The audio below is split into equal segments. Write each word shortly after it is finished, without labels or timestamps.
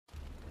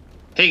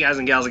Hey guys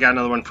and gals, I got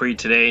another one for you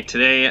today.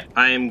 Today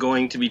I am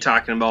going to be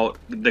talking about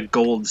the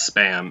gold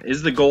spam.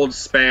 Is the gold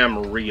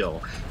spam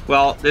real?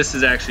 Well, this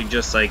is actually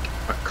just like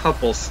a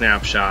couple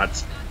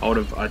snapshots out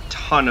of a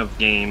ton of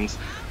games,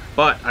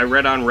 but I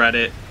read on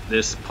Reddit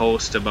this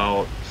post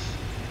about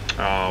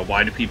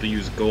why do people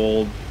use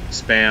gold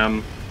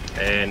spam,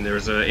 and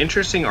there's an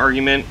interesting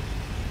argument.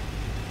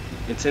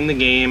 It's in the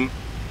game,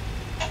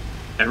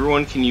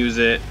 everyone can use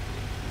it.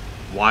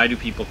 Why do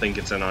people think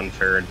it's an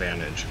unfair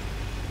advantage?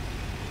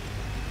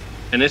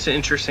 And it's an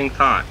interesting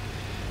thought.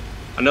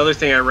 Another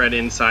thing I read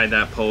inside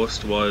that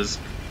post was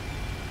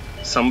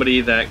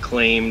somebody that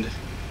claimed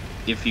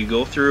if you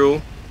go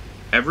through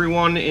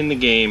everyone in the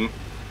game,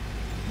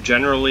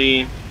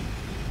 generally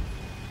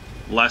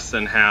less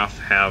than half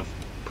have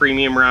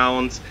premium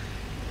rounds,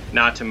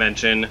 not to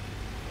mention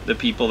the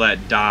people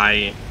that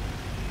die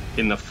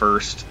in the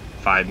first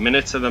 5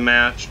 minutes of the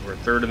match or a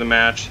third of the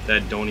match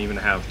that don't even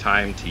have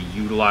time to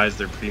utilize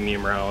their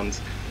premium rounds.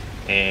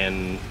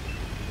 And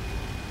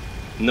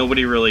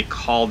nobody really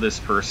called this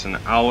person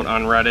out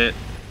on Reddit.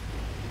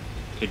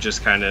 It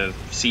just kind of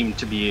seemed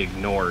to be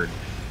ignored.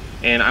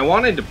 And I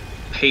wanted to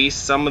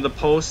paste some of the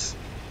posts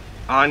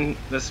on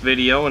this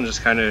video and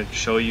just kind of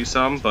show you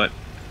some, but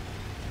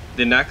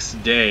the next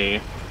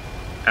day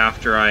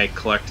after I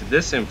collected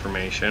this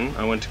information,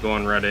 I went to go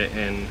on Reddit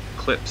and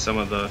clip some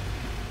of the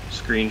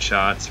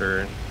screenshots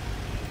or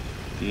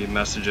the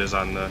messages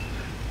on the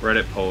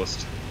Reddit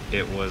post.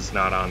 It was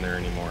not on there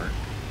anymore,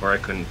 or I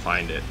couldn't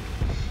find it.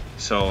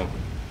 So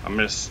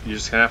you're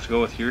just gonna have to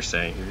go with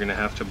hearsay. You're gonna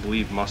have to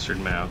believe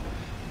Mustardmav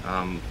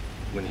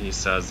when he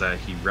says that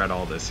he read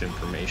all this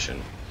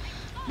information.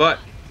 But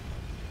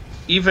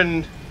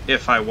even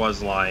if I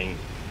was lying,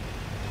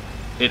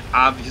 it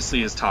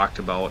obviously is talked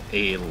about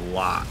a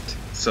lot.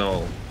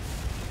 So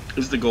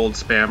is the gold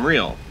spam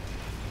real?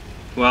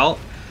 Well,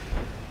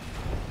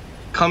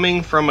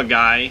 coming from a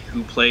guy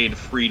who played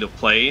free to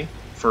play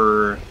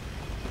for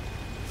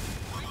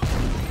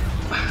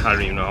I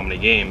don't even know how many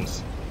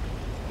games,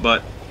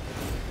 but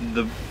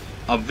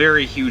a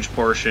very huge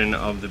portion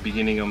of the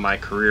beginning of my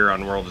career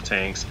on World of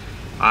Tanks,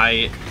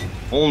 I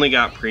only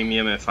got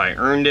premium if I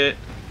earned it,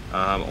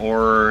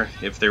 or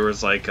if there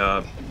was like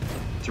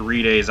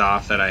 3 days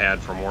off that I had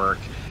from work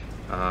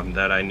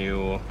that I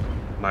knew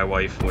my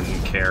wife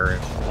wouldn't care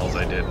if all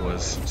I did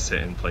was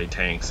sit and play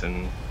tanks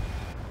and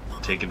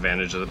take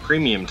advantage of the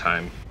premium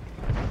time.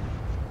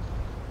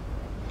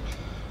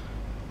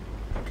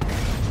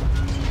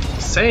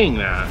 Saying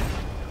that,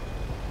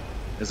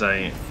 as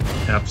I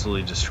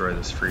absolutely destroy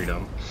this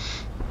freedom,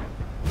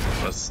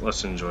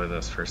 let's enjoy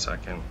this for a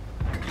second.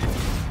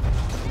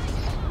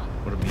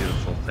 What a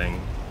beautiful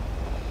thing.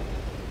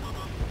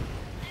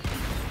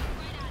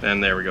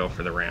 And there we go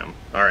for the ram.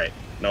 Alright,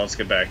 now let's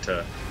get back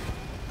to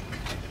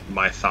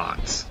my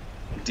thoughts.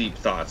 Deep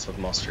thoughts with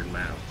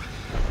Mustardmav.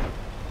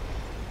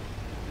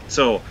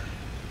 So,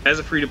 as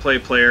a free-to-play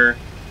player,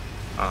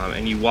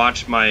 and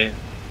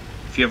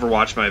if you ever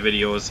watch my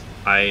videos,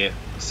 I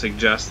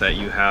suggest that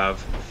you have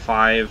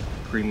 5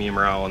 premium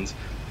rounds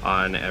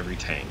on every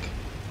tank.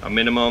 A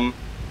minimum,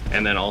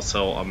 and then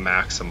also a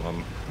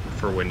maximum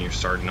for when you're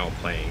starting out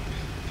playing.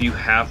 If you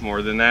have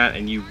more than that,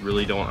 and you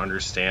really don't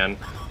understand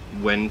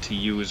when to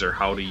use or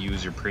how to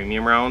use your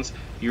premium rounds,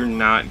 you're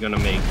not going to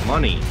make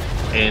money.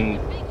 And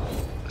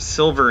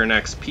silver and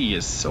XP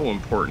is so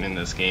important in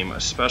this game,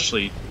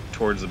 especially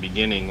towards the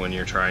beginning when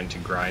you're trying to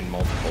grind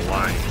multiple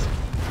lines.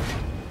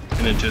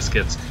 And it just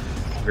gets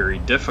very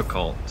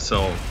difficult.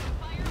 So,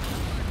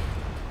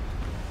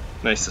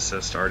 nice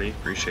assist, Artie.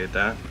 Appreciate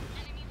that.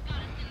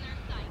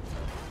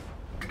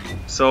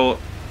 So,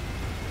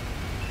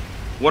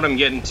 what I'm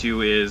getting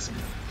to is,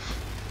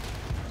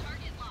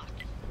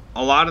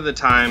 a lot of the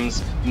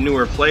times,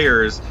 newer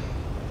players,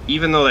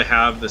 even though they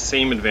have the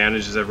same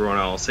advantage as everyone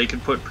else, they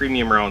could put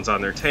premium rounds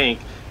on their tank.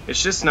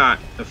 It's just not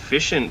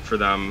efficient for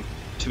them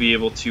to be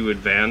able to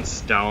advance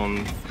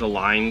down the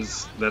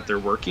lines that they're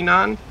working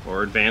on,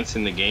 or advance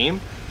in the game,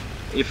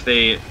 if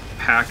they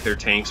pack their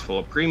tanks full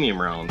of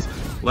premium rounds.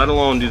 Let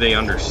alone do they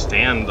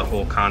understand the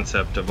whole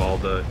concept of all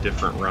the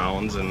different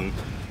rounds and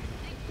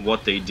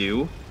what they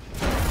do.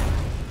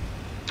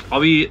 I'll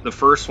be the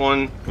first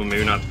one, well,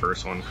 maybe not the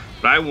first one,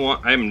 but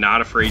I'm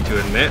not afraid to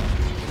admit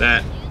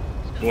that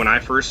when I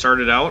first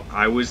started out,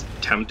 I was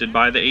tempted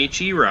by the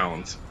HE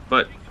rounds.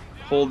 But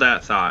hold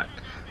that thought.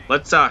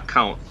 Let's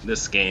count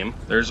this game.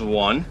 There's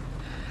 1.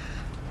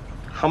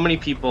 How many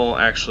people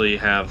actually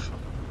have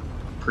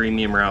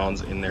premium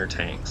rounds in their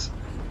tanks?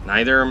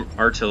 Neither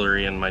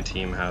artillery and my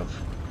team have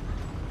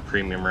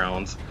premium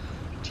rounds.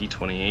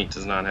 T28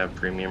 does not have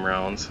premium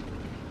rounds.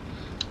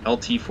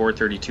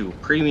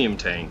 LT432, premium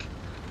tank.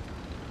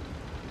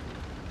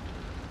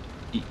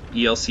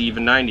 ELC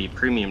even 90,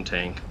 premium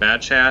tank.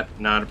 Bad Chat,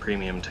 not a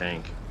premium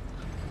tank.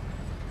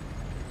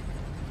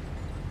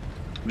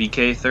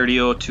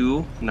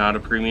 VK3002, not a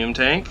premium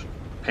tank.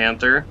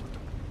 Panther,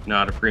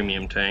 not a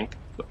premium tank,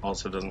 but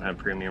also doesn't have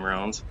premium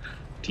rounds.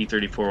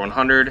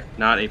 T34-100,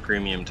 not a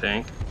premium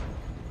tank.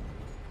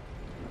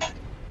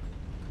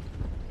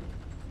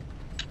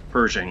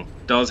 Pershing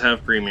does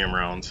have premium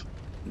rounds,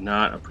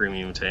 not a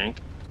premium tank.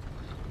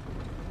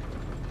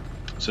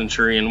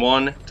 Centurion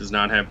 1 does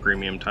not have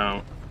premium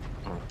tank.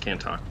 Oh, can't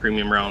talk.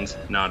 Premium rounds,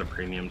 not a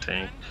premium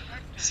tank.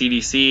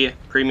 CDC,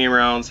 premium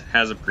rounds,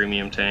 has a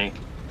premium tank.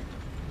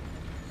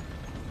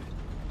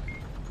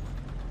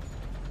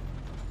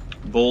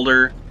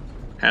 Boulder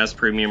has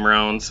premium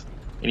rounds,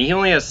 and he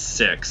only has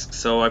 6,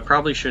 so I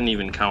probably shouldn't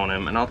even count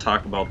him, and I'll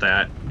talk about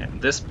that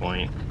at this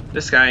point.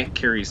 This guy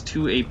carries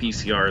 2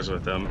 APCRs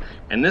with him,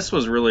 and this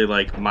was really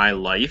like my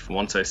life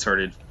once I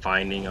started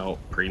finding out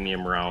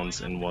premium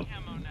rounds and what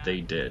they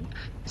did.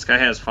 This guy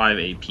has 5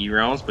 AP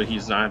rounds, but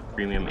he's not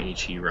premium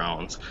HE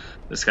rounds.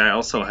 This guy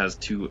also has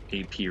 2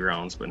 AP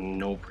rounds, but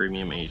no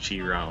premium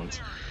HE rounds.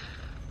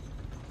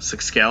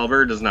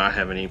 Excalibur does not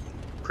have any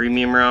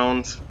premium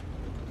rounds.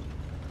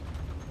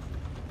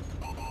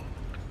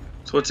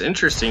 So what's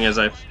interesting as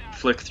I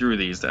flick through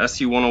these, the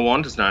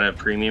SU-101 does not have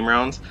premium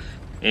rounds,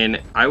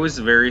 and I was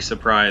very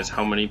surprised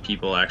how many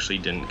people actually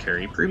didn't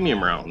carry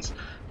premium rounds.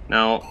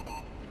 Now,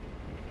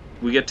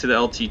 we get to the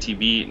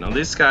LTTB. Now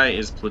this guy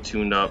is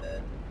platooned up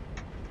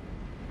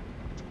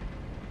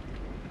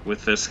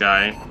with this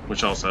guy,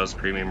 which also has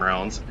premium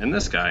rounds, and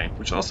this guy,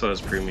 which also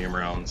has premium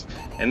rounds.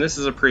 And this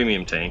is a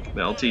premium tank.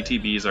 The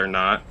LTTBs are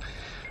not.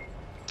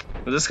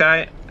 But this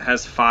guy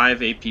has 5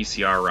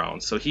 APCR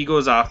rounds, so he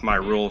goes off my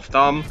rule of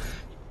thumb.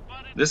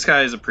 This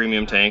guy is a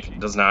premium tank,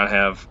 does not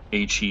have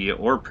HE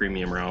or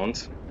premium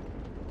rounds.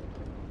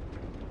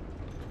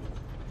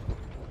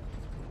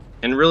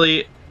 And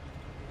really,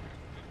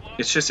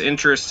 it's just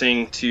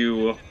interesting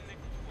to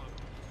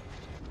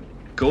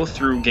go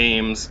through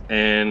games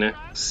and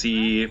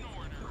see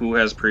who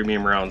has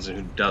premium rounds and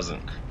who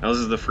doesn't. Now this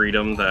is the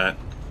Freedom that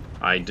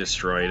I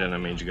destroyed and I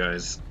made you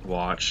guys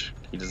watch.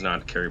 He does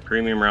not carry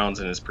premium rounds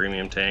in his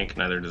premium tank,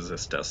 neither does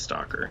this Death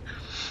Stalker.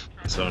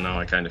 So now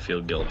I kind of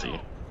feel guilty.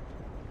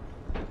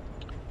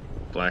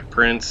 Black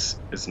Prince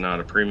is not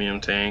a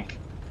premium tank.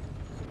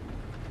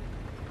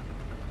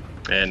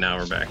 And now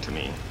we're back to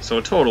me. So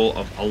a total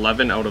of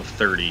 11 out of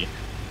 30.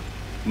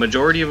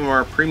 Majority of them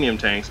are premium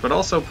tanks, but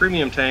also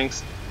premium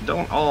tanks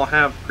don't all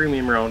have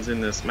premium rounds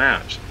in this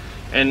match.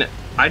 And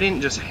I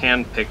didn't just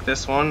hand pick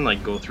this one,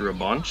 like go through a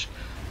bunch.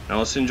 Now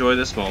let's enjoy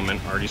this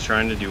moment. Artie's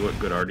trying to do what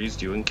good Arties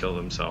do and kill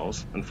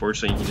themselves.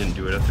 Unfortunately, he didn't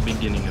do it at the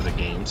beginning of the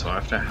game, so I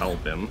have to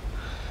help him.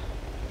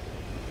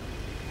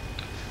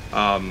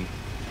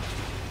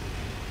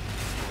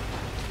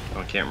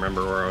 I can't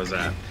remember where I was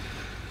at.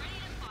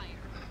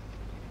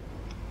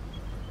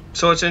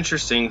 So it's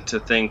interesting to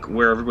think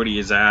where everybody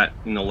is at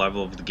in the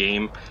level of the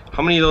game.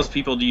 How many of those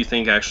people do you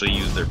think actually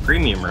use their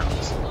premium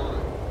rounds?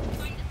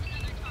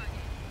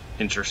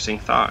 Interesting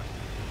thought.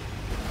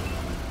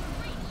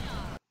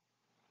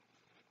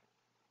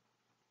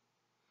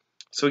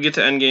 So we get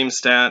to endgame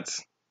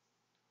stats.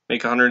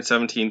 Make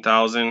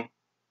 117,000.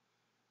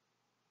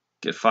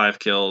 Get 5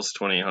 kills,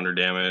 2,800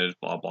 damage,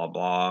 blah, blah,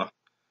 blah.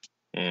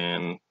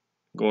 And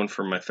going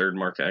for my 3rd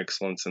mark of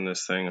excellence in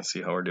this thing. Let's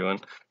see how we're doing.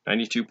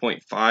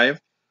 92.5.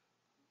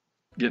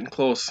 Getting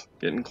close,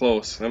 getting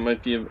close. That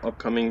might be an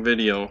upcoming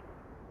video.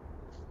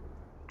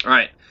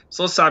 Alright,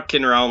 so let's stop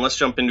kidding around. Let's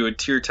jump into a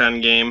tier 10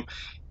 game.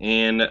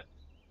 And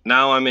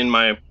now I'm in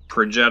my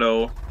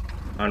Progetto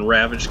on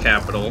Ravaged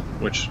Capital,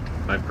 which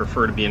I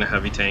prefer to be in a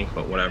heavy tank,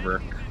 but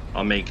whatever.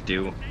 I'll make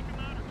do.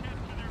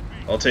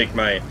 I'll take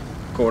my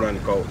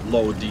quote-unquote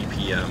low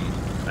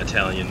DPM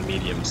Italian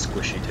medium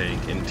squishy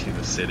tank into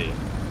the city.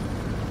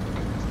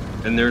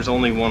 And there's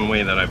only one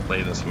way that I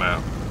play this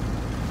map.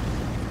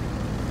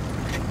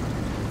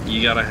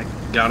 You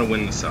gotta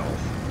win the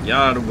south. You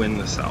gotta win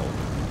the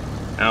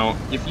south. Now,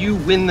 if you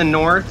win the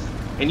north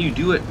and you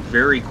do it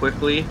very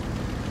quickly,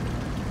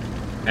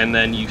 and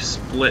then you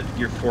split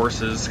your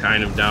forces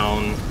kind of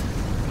down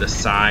the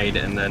side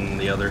and then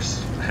the other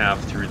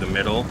half through the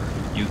middle,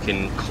 you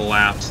can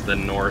collapse the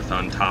north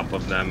on top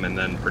of them and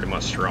then pretty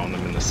much surround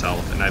them in the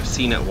south. And I've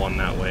seen it won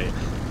that way,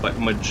 but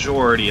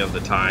majority of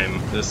the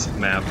time this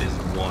map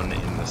is won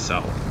in the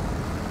south.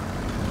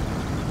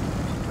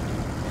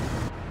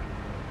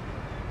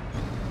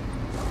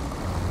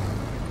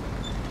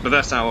 But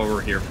that's not what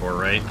we're here for,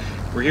 right?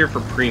 We're here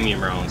for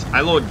premium rounds.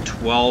 I load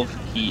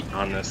 12 heat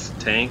on this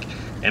tank,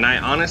 and I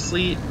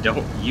honestly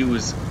don't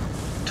use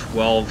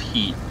 12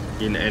 heat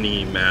in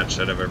any match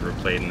that I've ever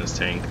played in this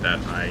tank that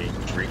I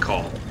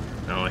recall.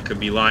 Now, I could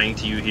be lying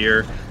to you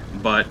here,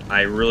 but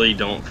I really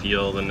don't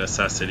feel the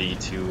necessity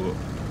to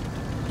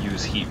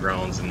use heat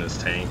rounds in this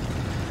tank.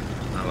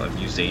 I've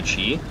used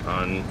HE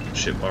on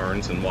ship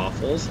barns and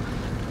waffles.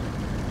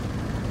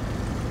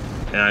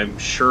 And I'm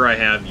sure I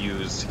have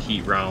used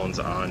heat rounds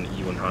on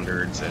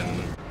E100s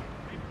and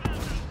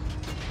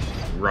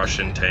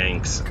Russian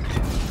tanks,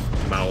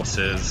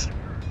 Mouses,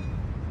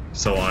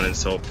 so on and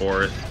so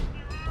forth.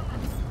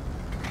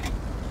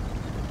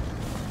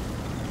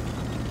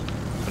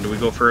 And do we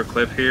go for a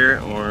clip here,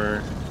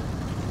 or...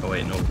 Oh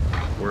wait, no,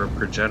 we're a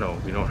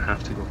Progetto. We don't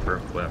have to go for a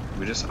clip.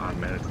 We just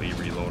automatically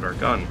reload our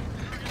gun,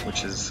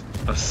 which is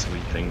a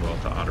sweet thing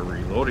about the auto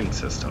reloading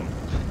system.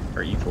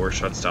 Our E4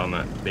 shuts down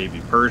that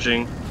baby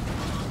Pershing.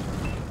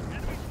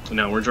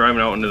 Now we're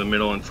driving out into the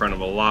middle in front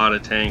of a lot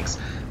of tanks.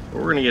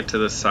 We're going to get to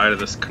the side of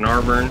this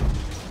Carnarvon.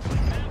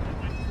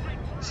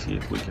 See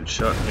if we can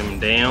shut him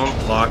down.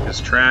 Lock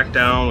his track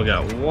down. We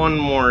got one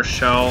more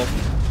shell.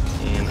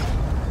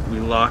 And we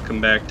lock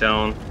him back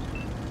down.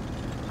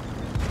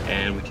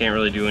 And we can't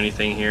really do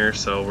anything here,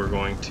 so we're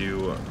going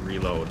to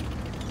reload.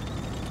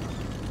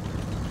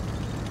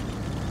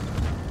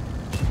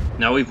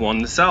 Now we've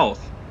won the south.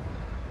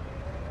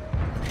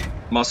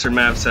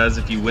 Mustardmav says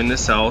if you win the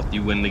south,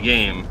 you win the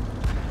game.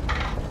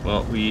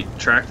 Well, we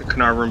track the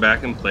Carnarvon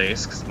back in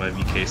place because my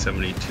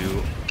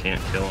VK-72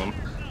 can't kill him.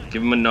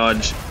 Give him a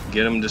nudge,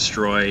 get him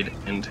destroyed,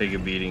 and take a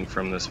beating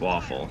from this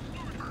waffle.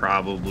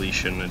 Probably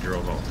shouldn't have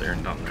drove out there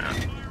and done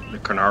that. The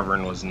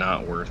Carnarvon was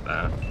not worth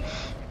that.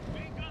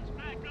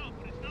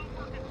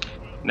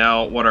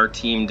 Now, what our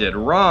team did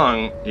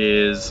wrong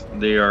is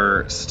they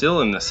are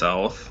still in the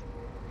south,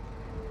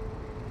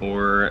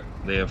 or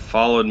they have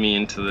followed me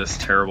into this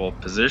terrible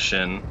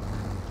position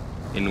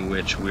in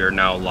which we are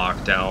now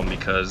locked down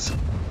because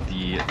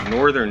the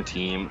northern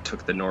team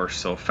took the north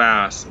so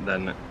fast,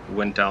 then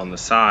went down the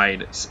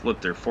side,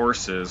 split their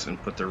forces,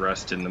 and put the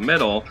rest in the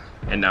middle,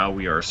 and now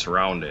we are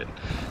surrounded.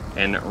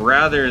 And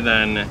rather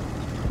than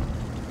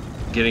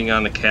getting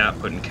on the cap,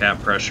 putting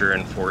cap pressure,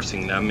 and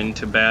forcing them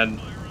into bad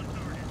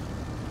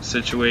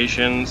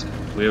situations,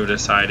 we have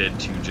decided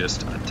to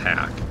just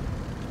attack.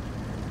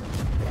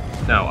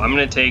 Now, I'm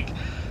going to take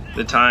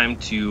the time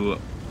to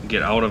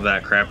get out of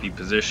that crappy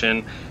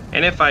position.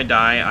 And if I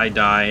die, I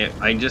die.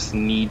 I just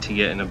need to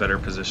get in a better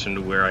position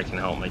to where I can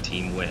help my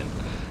team win.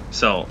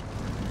 So,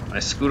 I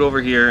scoot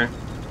over here.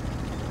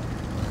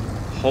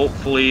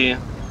 Hopefully,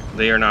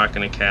 they are not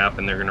going to cap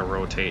and they're going to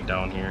rotate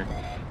down here.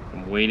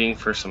 I'm waiting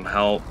for some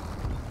help.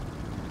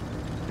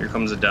 Here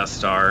comes a Death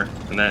Star,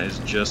 and that is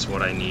just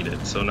what I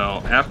needed. So now,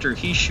 after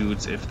he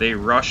shoots, if they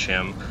rush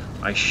him,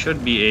 I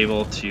should be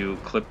able to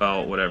clip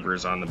out whatever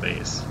is on the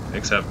base.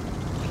 Except,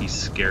 he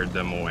scared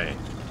them away.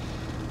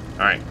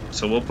 Alright,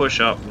 so we'll push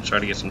up. We'll try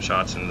to get some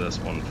shots into this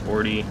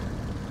 140.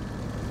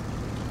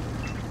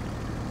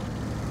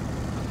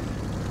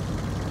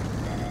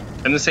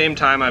 At the same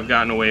time, I've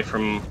gotten away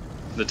from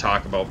the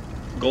talk about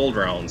gold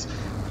rounds.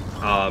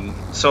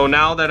 So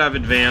now that I've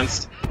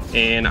advanced,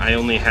 and I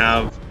only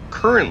have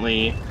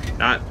currently,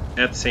 not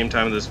at the same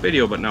time of this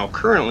video, but now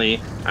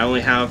currently, I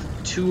only have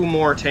 2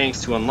 more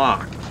tanks to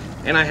unlock.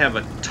 And I have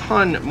a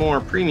ton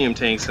more premium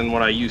tanks than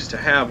what I used to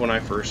have when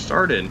I first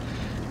started.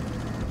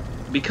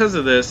 Because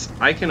of this,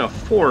 I can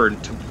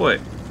afford to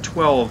put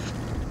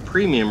 12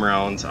 premium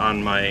rounds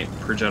on my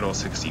Progetto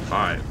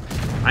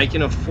 65. I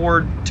can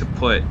afford to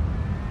put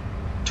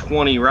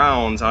 20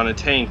 rounds on a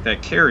tank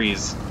that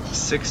carries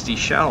 60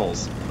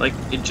 shells. Like,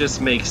 it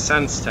just makes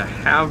sense to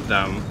have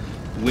them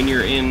when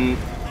you're in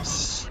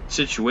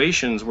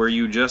situations where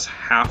you just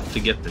have to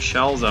get the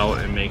shells out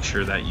and make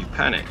sure that you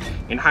pen it.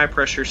 In high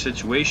pressure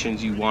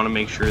situations, you want to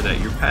make sure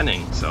that you're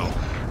penning. So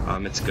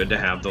it's good to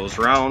have those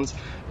rounds,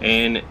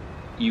 and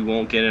you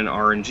won't get an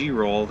RNG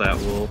roll that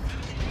will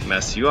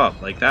mess you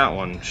up, like that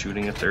one,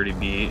 shooting a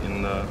 30B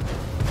in the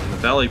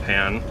belly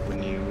pan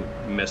when you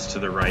miss to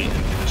the right and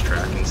do this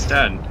track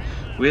instead.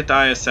 We hit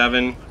the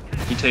IS-7,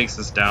 he takes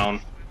us down,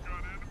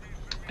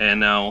 and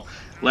now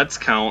let's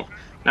count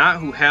not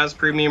who has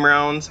premium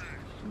rounds,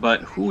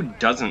 but who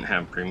doesn't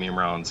have premium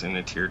rounds in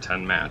a tier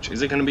 10 match.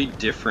 Is it going to be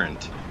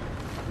different?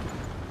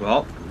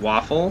 Well,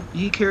 Waffle,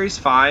 he carries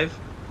 5,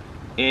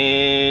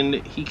 and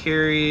he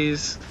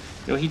carries,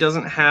 you know, he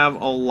doesn't have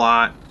a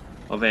lot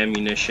of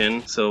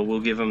ammunition, so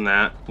we'll give him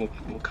that. We'll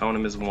count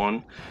him as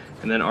 1.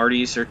 And then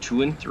RDs are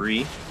 2 and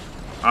 3.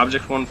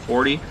 Object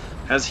 140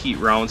 has heat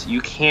rounds. You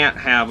can't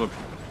have a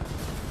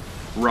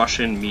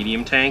Russian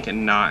medium tank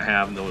and not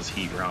have those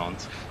heat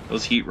rounds.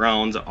 Those heat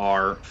rounds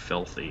are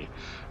filthy.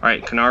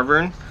 Alright,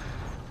 Carnarvon.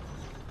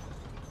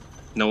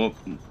 No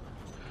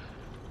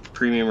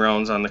premium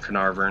rounds on the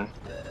Carnarvon.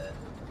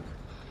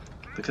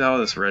 Look at how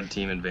this red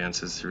team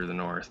advances through the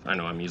north. I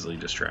know I'm easily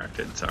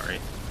distracted, sorry.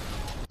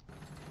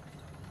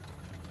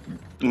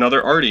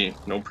 Another Arty,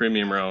 no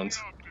premium rounds.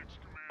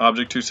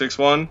 Object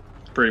 261,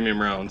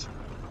 premium rounds.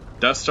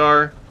 Death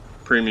Star,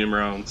 premium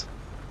rounds.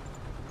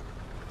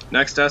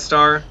 Next Death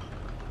Star,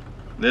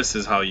 this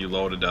is how you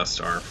load a Death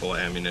Star full of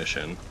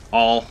ammunition.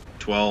 All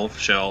 12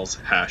 shells,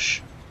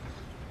 Hesh.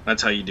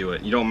 That's how you do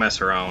it. You don't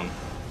mess around.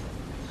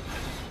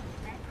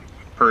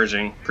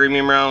 Purging,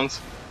 premium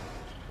rounds.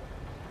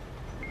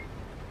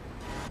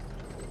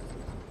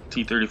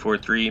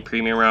 T-34-3,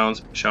 premium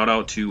rounds. Shout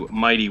out to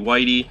Mighty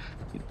Whitey,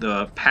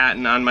 the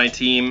patent on my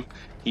team.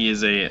 He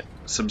is a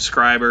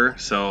subscriber,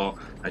 so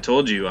I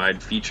told you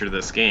I'd feature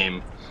this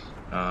game.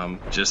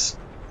 Just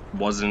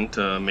wasn't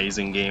an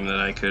amazing game that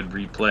I could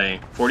replay.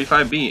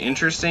 45B,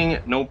 interesting,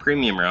 no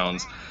premium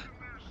rounds.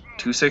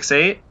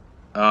 268,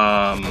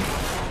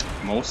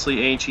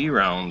 mostly HE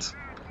rounds.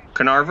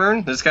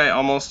 Carnarvon, this guy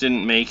almost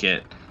didn't make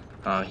it.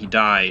 He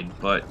died,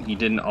 but he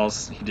did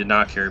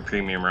not carry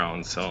premium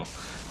rounds, so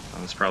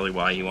that's probably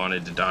why he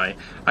wanted to die.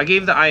 I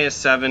gave the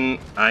IS-7,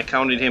 I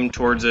counted him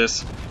towards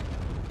us.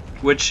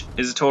 which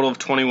is a total of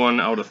 21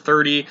 out of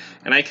 30.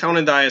 And I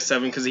counted the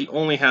IS-7 because he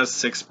only has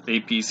 6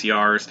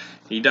 APCRs.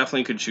 He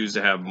definitely could choose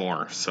to have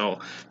more. So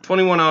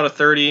 21 out of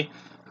 30.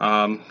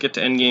 Get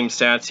to endgame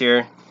stats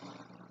here.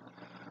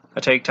 I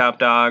take top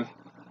dog.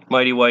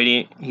 Mighty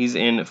Whitey, he's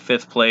in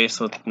 5th place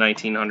with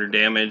 1900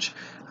 damage.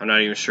 I'm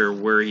not even sure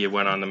where he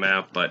went on the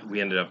map, but we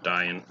ended up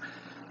dying.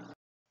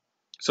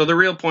 So the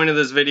real point of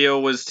this video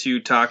was to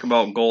talk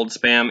about gold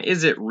spam.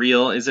 Is it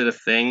real? Is it a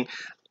thing?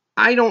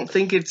 I don't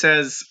think it's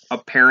as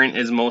apparent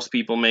as most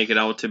people make it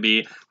out to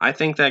be. I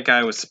think that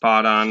guy was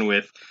spot on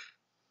with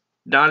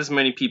not as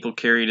many people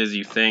carried as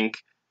you think,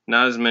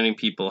 not as many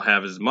people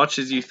have as much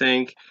as you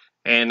think,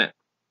 and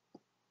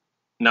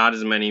not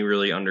as many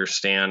really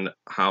understand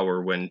how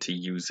or when to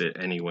use it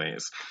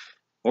anyways,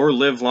 or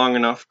live long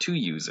enough to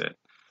use it.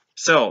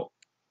 So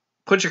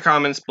put your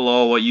comments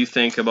below what you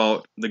think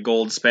about the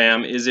gold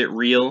spam. Is it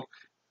real?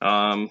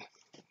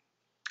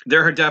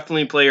 There are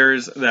definitely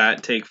players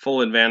that take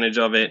full advantage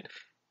of it,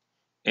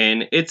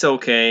 and it's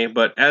okay,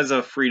 but as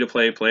a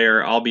free-to-play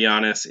player, I'll be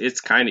honest, it's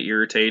kind of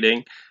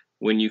irritating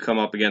when you come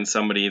up against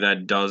somebody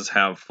that does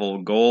have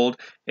full gold,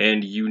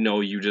 and you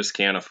know you just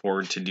can't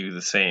afford to do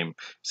the same.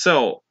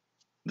 So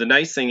the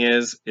nice thing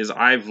is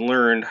I've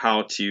learned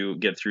how to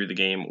get through the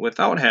game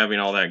without having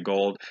all that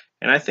gold,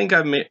 and I think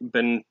I've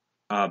been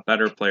a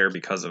better player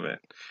because of it.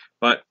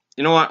 But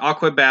you know what? I'll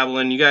quit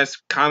babbling. You guys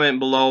comment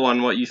below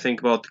on what you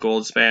think about the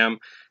gold spam.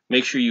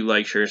 Make sure you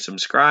like, share,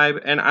 subscribe,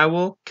 and I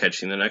will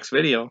catch you in the next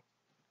video.